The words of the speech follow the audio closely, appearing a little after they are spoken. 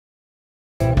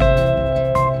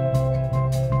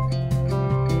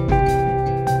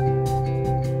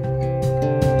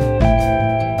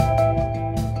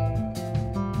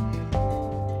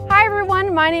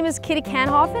My name is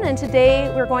Kanhoffen, and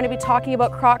today we're going to be talking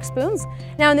about croc spoons.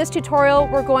 Now in this tutorial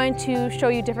we're going to show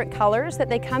you different colors that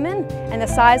they come in and the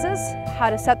sizes, how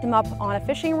to set them up on a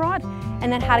fishing rod,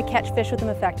 and then how to catch fish with them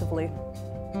effectively.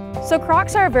 So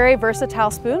crocs are a very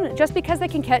versatile spoon just because they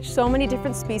can catch so many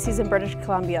different species in British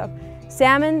Columbia.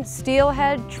 Salmon,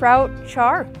 steelhead, trout,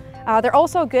 char. They're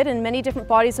also good in many different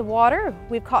bodies of water.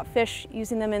 We've caught fish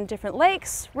using them in different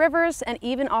lakes, rivers, and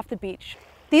even off the beach.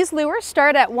 These lures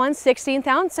start at 1/16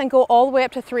 ounce and go all the way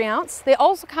up to 3 ounce. They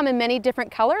also come in many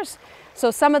different colors. So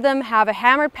some of them have a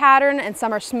hammered pattern and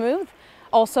some are smooth.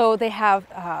 Also they have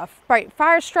a bright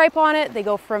fire stripe on it. They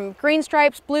go from green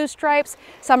stripes, blue stripes.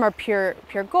 Some are pure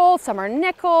gold, some are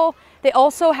nickel. They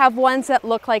also have ones that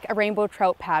look like a rainbow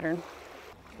trout pattern.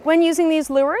 When using these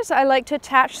lures, I like to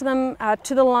attach them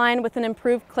to the line with an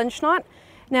improved clinch knot.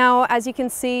 Now, as you can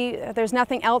see, there's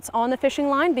nothing else on the fishing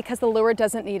line because the lure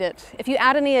doesn't need it. If you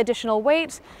add any additional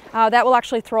weight, that will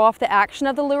actually throw off the action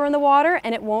of the lure in the water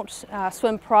and it won't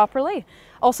swim properly.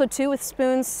 Also too, with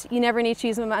spoons, you never need to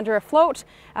use them under a float.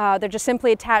 They're just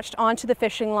simply attached onto the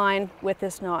fishing line with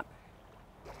this knot.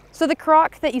 So the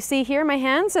croc that you see here in my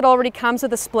hands, it already comes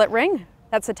with a split ring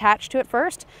that's attached to it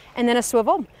first, and then a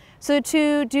swivel. So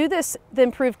to do this, the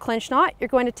improved clinch knot, you're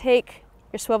going to take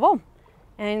your swivel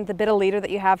and the bit of leader that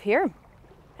you have here,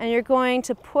 and you're going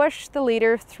to push the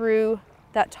leader through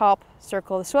that top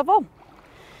circle of the swivel.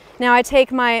 Now I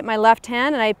take my left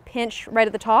hand and I pinch right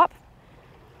at the top.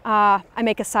 I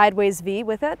make a sideways V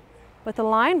with it, with the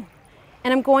line,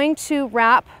 and I'm going to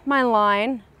wrap my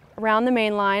line around the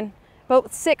main line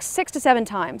about six to seven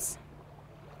times.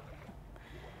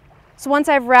 So once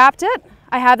I've wrapped it,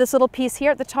 I have this little piece here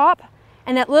at the top.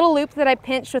 And that little loop that I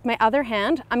pinched with my other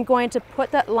hand, I'm going to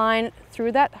put that line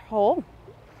through that hole,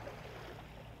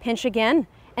 pinch again,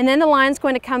 and then the line's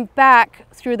going to come back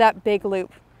through that big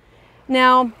loop.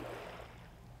 Now,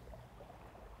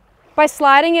 by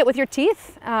sliding it with your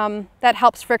teeth, that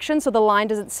helps friction so the line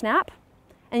doesn't snap.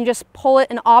 And you just pull it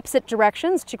in opposite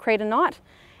directions to create a knot.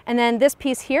 And then this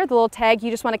piece here, the little tag,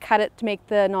 you just want to cut it to make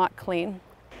the knot clean.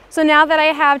 So now that I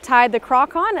have tied the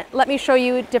croc on, let me show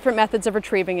you different methods of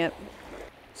retrieving it.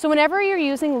 So whenever you're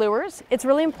using lures, it's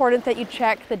really important that you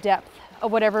check the depth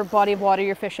of whatever body of water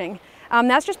you're fishing.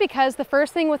 That's just because the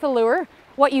first thing with a lure,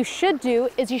 what you should do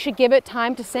is you should give it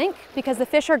time to sink because the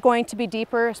fish are going to be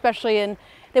deeper, especially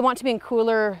they want to be in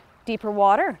cooler, deeper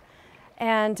water.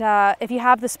 And if you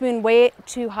have the spoon way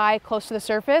too high close to the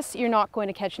surface, you're not going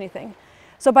to catch anything.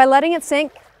 So by letting it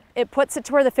sink, it puts it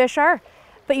to where the fish are,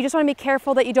 but you just want to be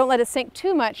careful that you don't let it sink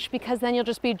too much because then you'll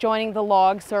just be joining the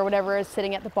logs or whatever is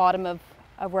sitting at the bottom of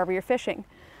wherever you're fishing.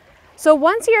 So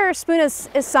once your spoon is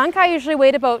sunk, I usually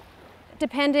wait about,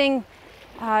 depending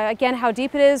again how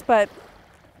deep it is, but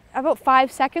about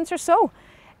 5 seconds or so.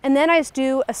 And then I just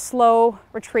do a slow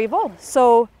retrieval.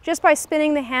 So just by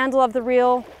spinning the handle of the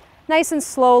reel nice and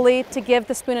slowly to give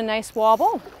the spoon a nice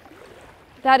wobble.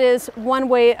 That is one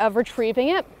way of retrieving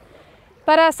it.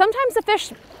 But sometimes the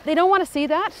fish, they don't want to see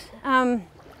that.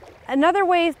 Another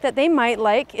way that they might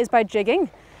like is by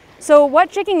jigging. So what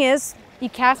jigging is, you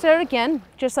cast it out again,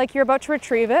 just like you're about to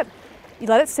retrieve it. You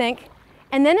let it sink.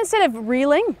 And then instead of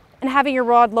reeling and having your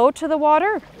rod low to the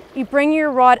water, you bring your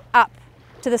rod up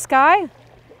to the sky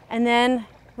and then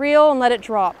reel and let it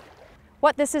drop.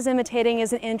 What this is imitating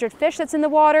is an injured fish that's in the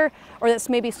water or that's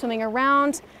maybe swimming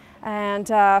around. And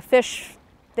fish,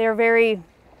 they're very,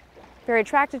 very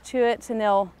attracted to it and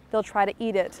they'll try to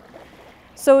eat it.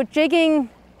 So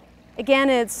jigging, again,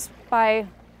 it's by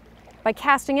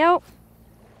casting out,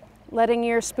 letting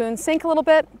your spoon sink a little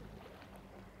bit,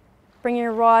 bringing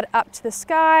your rod up to the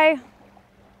sky,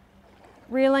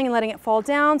 reeling and letting it fall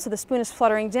down so the spoon is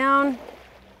fluttering down,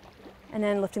 and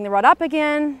then lifting the rod up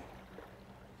again,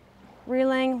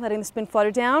 reeling, letting the spoon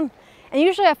flutter down. And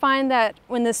usually I find that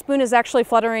when the spoon is actually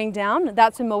fluttering down,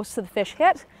 that's when most of the fish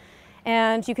hit.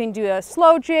 And you can do a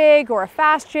slow jig or a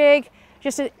fast jig,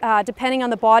 just depending on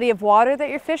the body of water that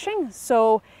you're fishing.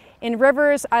 So in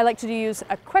rivers, I like to use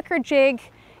a quicker jig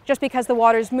just because the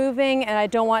water is moving and I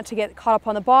don't want to get caught up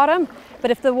on the bottom. But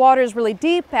if the water is really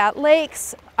deep at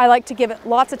lakes, I like to give it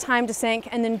lots of time to sink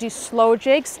and then do slow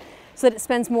jigs so that it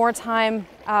spends more time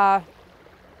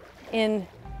in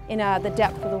the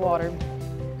depth of the water.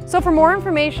 So for more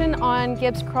information on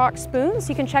Gibbs Croc spoons,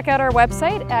 you can check out our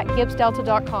website at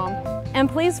gibbsdelta.com. And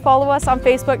please follow us on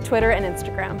Facebook, Twitter, and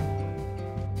Instagram.